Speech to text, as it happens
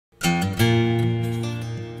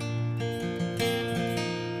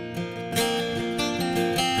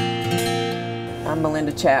I'm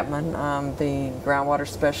Melinda Chapman. I'm the groundwater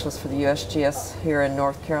specialist for the USGS here in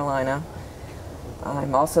North Carolina.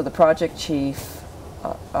 I'm also the project chief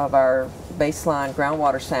of our baseline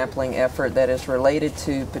groundwater sampling effort that is related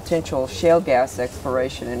to potential shale gas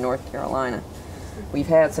exploration in North Carolina. We've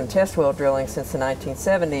had some test well drilling since the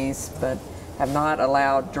 1970s, but have not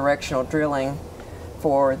allowed directional drilling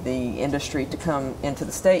for the industry to come into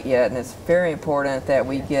the state yet, and it's very important that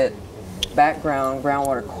we get background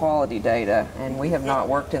groundwater quality data, and we have not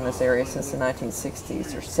worked in this area since the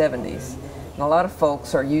 1960s or 70s. And a lot of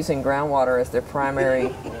folks are using groundwater as their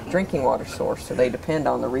primary drinking water source, so they depend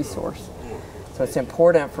on the resource. So it's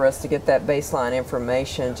important for us to get that baseline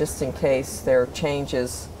information just in case there are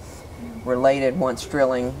changes related once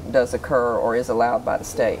drilling does occur or is allowed by the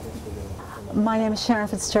state. My name is Sharon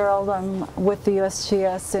Fitzgerald. I'm with the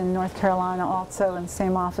USGS in North Carolina, also in the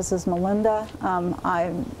same office as Melinda.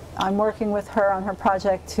 I'm working with her on her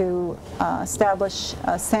project to establish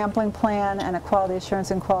a sampling plan and a quality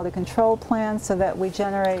assurance and quality control plan so that we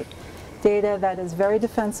generate data that is very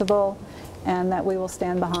defensible and that we will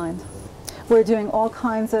stand behind. We're doing all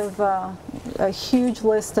kinds of, a huge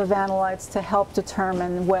list of analytes to help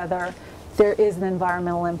determine whether there is an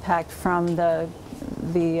environmental impact from the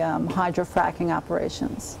hydrofracking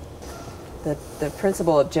operations. The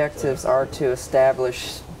principal objectives are to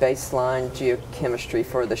establish baseline geochemistry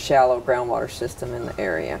for the shallow groundwater system in the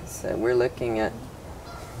area. So we're looking at,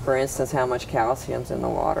 for instance, how much calcium's in the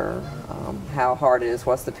water, how hard it is,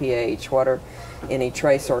 what's the pH, what are any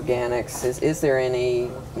trace organics, is there any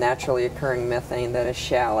naturally occurring methane that is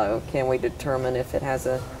shallow, can we determine if it has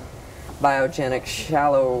a biogenic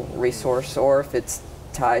shallow resource or if it's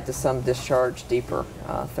tied to some discharged deeper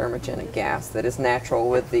thermogenic gas that is natural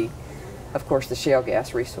with the, of course, the shale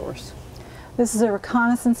gas resource. This is a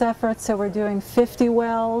reconnaissance effort, so we're doing 50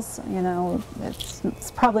 wells. You know,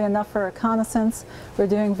 it's probably enough for reconnaissance. We're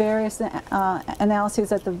doing various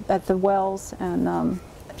analyses at the wells, and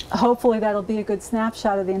hopefully that'll be a good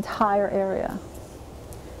snapshot of the entire area.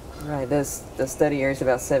 Right, the study area is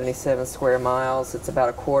about 77 square miles. It's about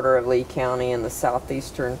a quarter of Lee County in the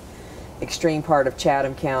southeastern extreme part of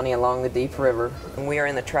Chatham County along the Deep River. And we are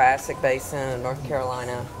in the Triassic Basin of North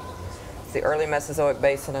Carolina. It's the early Mesozoic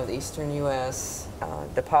basin of the eastern U.S.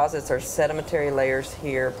 Deposits are sedimentary layers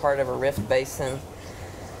here, part of a rift basin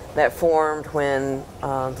that formed when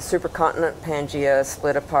the supercontinent Pangaea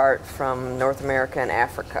split apart from North America and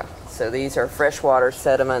Africa. So these are freshwater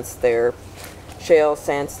sediments. They're shale,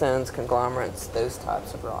 sandstones, conglomerates, those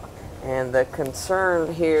types of rock. And the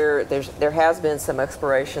concern here, there has been some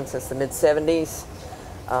exploration since the mid-70s.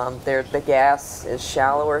 The gas is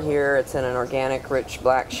shallower here. It's in an organic rich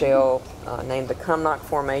black shale named the Cumnock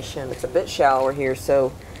Formation. It's a bit shallower here,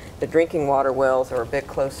 so the drinking water wells are a bit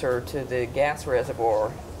closer to the gas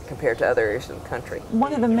reservoir compared to other areas of the country.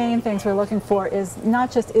 One of the main things we're looking for is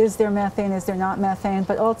not just is there methane, is there not methane,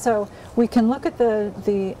 but also we can look at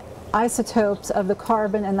the isotopes of the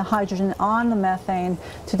carbon and the hydrogen on the methane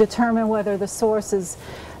to determine whether the source is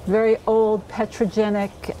very old petrogenic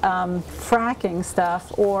fracking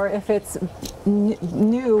stuff or if it's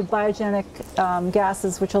new biogenic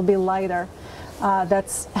gases, which will be lighter. That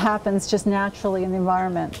happens just naturally in the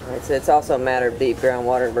environment. Right, so it's also a matter of deep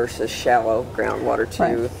groundwater versus shallow groundwater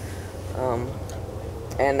too. Right.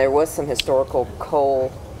 And there was some historical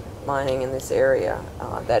coal mining in this area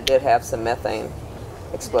that did have some methane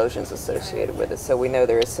explosions associated with it. So we know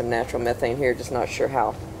there is some natural methane here, just not sure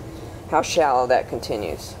how shallow that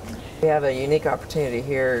continues. We have a unique opportunity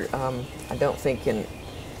here, I don't think in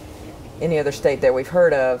any other state that we've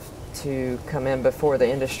heard of, to come in before the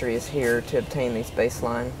industry is here to obtain these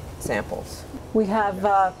baseline samples. We have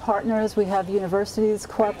partners, we have universities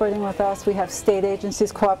cooperating with us, we have state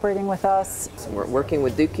agencies cooperating with us. So we're working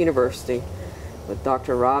with Duke University, with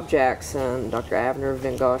Dr. Rob Jackson, Dr. Avner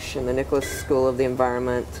Vengosh in the Nicholas School of the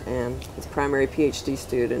Environment, and his primary PhD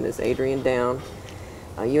student is Adrian Down.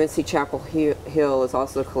 UNC Chapel Hill is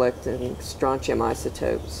also collecting strontium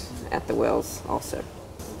isotopes at the wells also.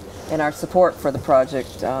 And our support for the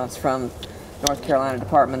project is from North Carolina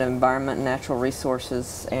Department of Environment and Natural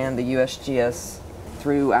Resources and the USGS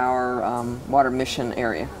through our water mission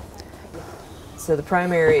area. So the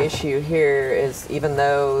primary issue here is, even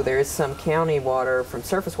though there is some county water from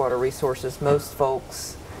surface water resources, most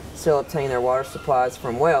folks still obtain their water supplies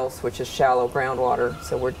from wells, which is shallow groundwater.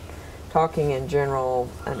 So we're talking in general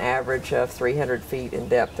an average of 300 feet in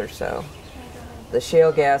depth or so. The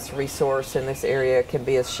shale gas resource in this area can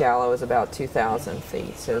be as shallow as about 2,000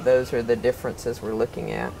 feet. So those are the differences we're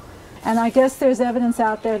looking at. And I guess there's evidence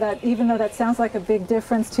out there that even though that sounds like a big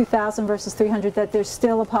difference, 2,000 versus 300, that there's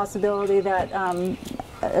still a possibility that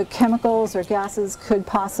chemicals or gases could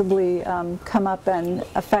possibly come up and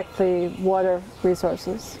affect the water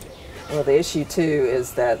resources. Well, the issue too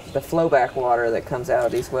is that the flowback water that comes out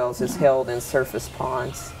of these wells is held in surface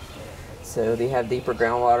ponds. So you have deeper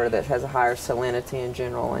groundwater that has a higher salinity in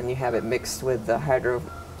general, and you have it mixed with the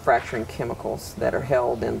hydrofracturing chemicals that are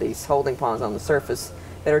held in these holding ponds on the surface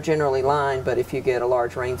that are generally lined, but if you get a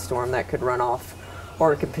large rainstorm, that could run off,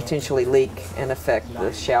 or it could potentially leak and affect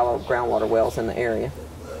the shallow groundwater wells in the area.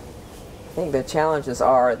 I think the challenges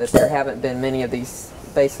are that there haven't been many of these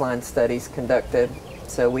baseline studies conducted,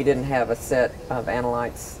 so we didn't have a set of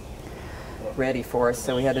analytes ready for us,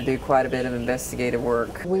 so we had to do quite a bit of investigative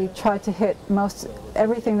work. We tried to hit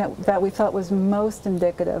everything that we thought was most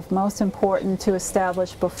indicative, most important to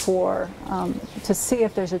establish before, to see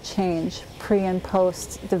if there's a change pre and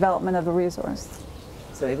post development of the resource.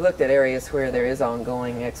 So we've looked at areas where there is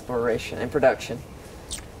ongoing exploration and production,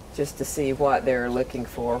 just to see what they're looking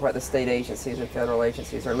for, what the state agencies and federal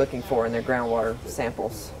agencies are looking for in their groundwater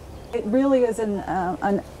samples. It really is an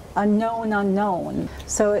unknown unknown.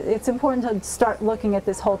 So it's important to start looking at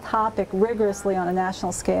this whole topic rigorously on a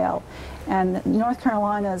national scale. And North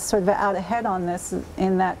Carolina is sort of out ahead on this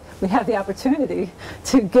in that we have the opportunity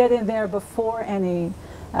to get in there before any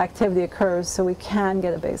activity occurs so we can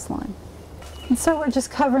get a baseline. And so we're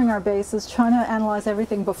just covering our bases, trying to analyze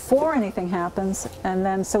everything before anything happens, and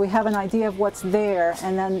then so we have an idea of what's there,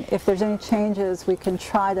 and then if there's any changes we can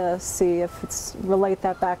try to see if it's relate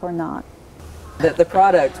that back or not. The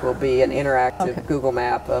product will be an interactive Okay. Google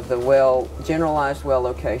map of the well, generalized well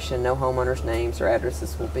location. No homeowners' names or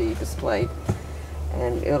addresses will be displayed.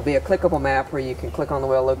 And it'll be a clickable map where you can click on the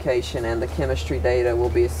well location and the chemistry data will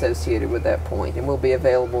be associated with that point and will be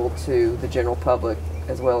available to the general public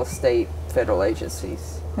as well as state, federal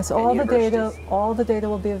agencies. It's and all the universities. data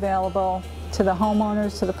will be available to the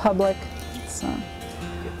homeowners, to the public. It's an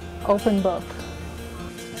open book.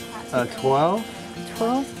 12?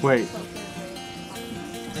 12? Wait.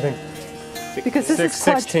 I think Because this is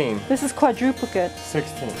 16. This is quadruplicate.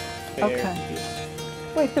 16. Okay.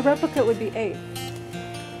 Wait, the replicate would be 8.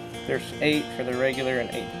 There's 8 for the regular and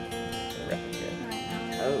 8 for the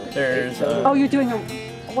replicate. Oh, There's Oh, you're doing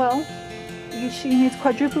a, well, she needs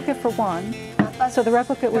quadruplicate for one. So the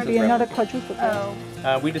replicate would be another quadruplicate.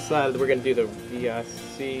 Oh. we decided we're going to do the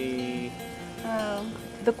VIC. Oh.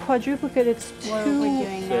 The quadruplicate, it's What are we 2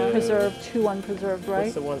 doing now? preserved, 2 unpreserved, right?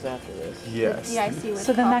 What's the ones after this? Yes. Yeah, I see with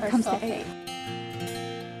So then that copper comes to sulfate. 8.